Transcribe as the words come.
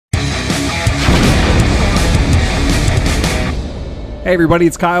Hey everybody,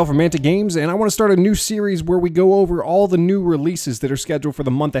 it's Kyle from Mantic Games, and I want to start a new series where we go over all the new releases that are scheduled for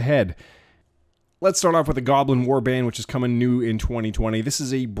the month ahead. Let's start off with the Goblin Warband, which is coming new in 2020. This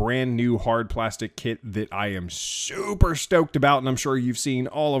is a brand new hard plastic kit that I am super stoked about, and I'm sure you've seen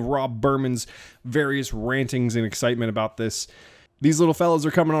all of Rob Berman's various rantings and excitement about this. These little fellas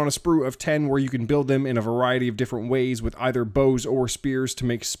are coming on a sprue of 10 where you can build them in a variety of different ways with either bows or spears to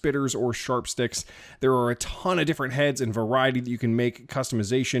make spitters or sharp sticks. There are a ton of different heads and variety that you can make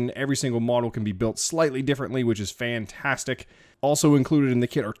customization. Every single model can be built slightly differently, which is fantastic. Also included in the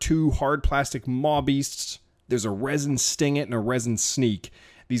kit are 2 hard plastic maw beasts. There's a resin sting it and a resin sneak.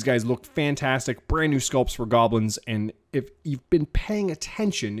 These guys look fantastic, brand new sculpts for goblins, and if you've been paying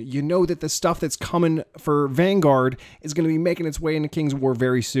attention, you know that the stuff that's coming for Vanguard is going to be making its way into King's War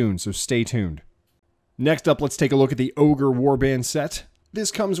very soon, so stay tuned. Next up, let's take a look at the Ogre Warband set.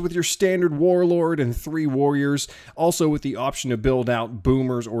 This comes with your standard Warlord and 3 warriors, also with the option to build out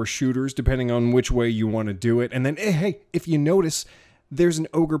boomers or shooters, depending on which way you want to do it. And then, hey, if you notice, there's an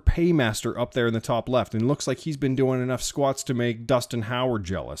Ogre Paymaster up there in the top left, and it looks like he's been doing enough squats to make Dustin Howard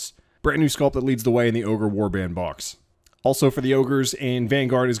jealous. Brand new sculpt that leads the way in the Ogre Warband box. Also for the Ogres in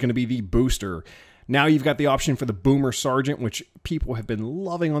Vanguard is going to be the Booster. Now you've got the option for the Boomer Sergeant, which people have been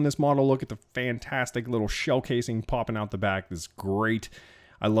loving on this model. Look at the fantastic little shell casing popping out the back. This is great.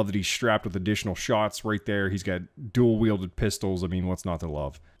 I love that he's strapped with additional shots right there. He's got dual-wielded pistols. I mean, what's not to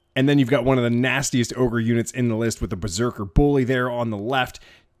love? And then you've got one of the nastiest Ogre units in the list with the Berserker Bully there on the left.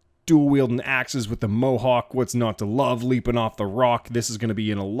 Dual-wielding axes with the Mohawk, what's not to love, leaping off the rock. This is going to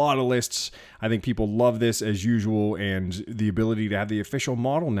be in a lot of lists. I think people love this as usual, and the ability to have the official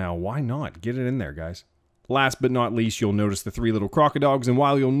model now, why not? Get it in there, guys. Last but not least, you'll notice the 3 little Crocodogs, and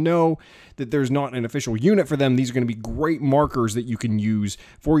while you'll know that there's not an official unit for them, these are going to be great markers that you can use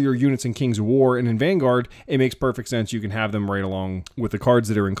for your units in King's War, and in Vanguard, it makes perfect sense. You can have them right along with the cards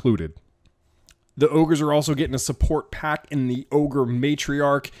that are included. The Ogres are also getting a support pack in the Ogre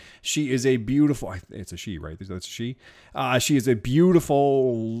Matriarch. She is a beautiful... It's a she, right? That's a she. She is a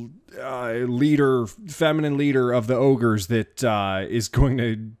beautiful leader, feminine leader of the Ogres that is going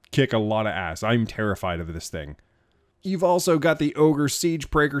to kick a lot of ass. I'm terrified of this thing. You've also got the Ogre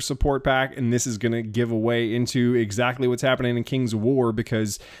Siegebreaker support pack, and this is going to give away into exactly what's happening in King's War,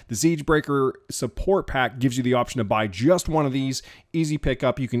 because the Siegebreaker support pack gives you the option to buy just one of these. Easy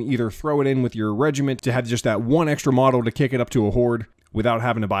pickup. You can either throw it in with your regiment to have just that one extra model to kick it up to a horde without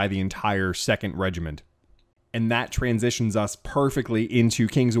having to buy the entire 2nd regiment. And that transitions us perfectly into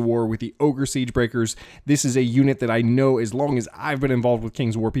King's War with the Ogre Siegebreakers. This is a unit that I know as long as I've been involved with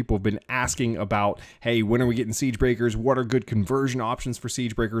King's War, people have been asking about, hey, when are we getting Siegebreakers? What are good conversion options for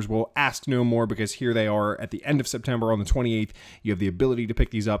Siegebreakers? Well, ask no more, because here they are at the end of September on the 28th. You have the ability to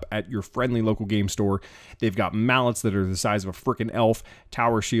pick these up at your friendly local game store. They've got mallets that are the size of a frickin' elf,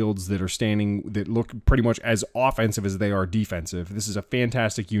 tower shields that are standing, that look pretty much as offensive as they are defensive. This is a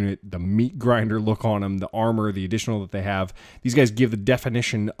fantastic unit. The meat grinder look on them, the armor, the additional that they have. These guys give the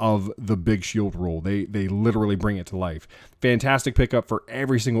definition of the big shield roll. They literally bring it to life. Fantastic pickup for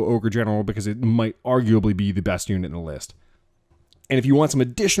every single Ogre General, because it might arguably be the best unit in the list. And if you want some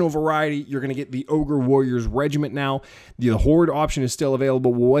additional variety, you're going to get the Ogre Warriors Regiment now. The Horde option is still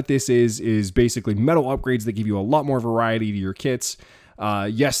available. What this is basically metal upgrades that give you a lot more variety to your kits.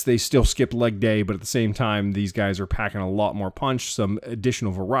 Yes, they still skipped leg day, but at the same time, these guys are packing a lot more punch, some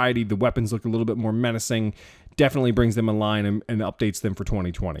additional variety. The weapons look a little bit more menacing. Definitely brings them in line and updates them for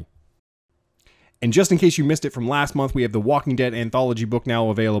 2020. And just in case you missed it from last month, we have the Walking Dead Anthology book now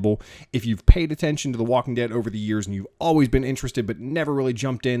available. If you've paid attention to The Walking Dead over the years and you've always been interested but never really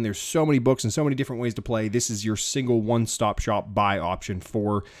jumped in, there's so many books and so many different ways to play. This is your single one-stop shop buy option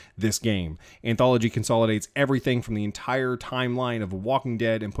for this game. Anthology consolidates everything from the entire timeline of Walking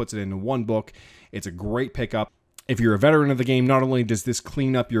Dead and puts it into one book. It's a great pickup. If you're a veteran of the game, not only does this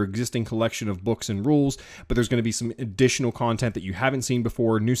clean up your existing collection of books and rules, but there's going to be some additional content that you haven't seen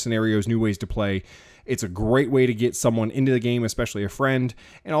before, new scenarios, new ways to play. It's a great way to get someone into the game, especially a friend,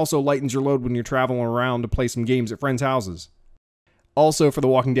 and also lightens your load when you're traveling around to play some games at friends' houses. Also, for The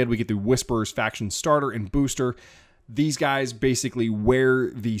Walking Dead, we get the Whisperers Faction Starter and Booster. These guys basically wear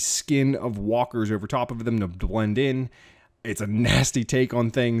the skin of walkers over top of them to blend in. It's a nasty take on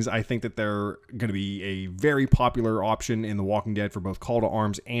things. I think that they're going to be a very popular option in The Walking Dead for both Call to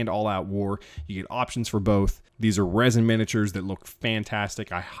Arms and All Out War. You get options for both. These are resin miniatures that look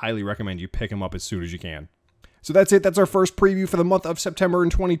fantastic. I highly recommend you pick them up as soon as you can. So that's it. That's our first preview for the month of September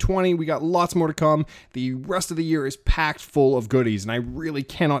in 2020. We got lots more to come. The rest of the year is packed full of goodies, and I really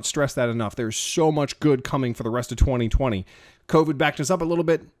cannot stress that enough. There's so much good coming for the rest of 2020. COVID backed us up a little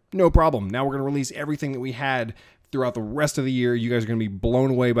bit. No problem. Now we're going to release everything that we had throughout the rest of the year. You guys are going to be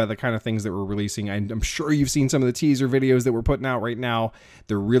blown away by the kind of things that we're releasing. I'm sure you've seen some of the teaser videos that we're putting out right now.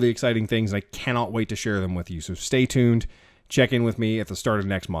 They're really exciting things, and I cannot wait to share them with you. So stay tuned. Check in with me at the start of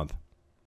next month.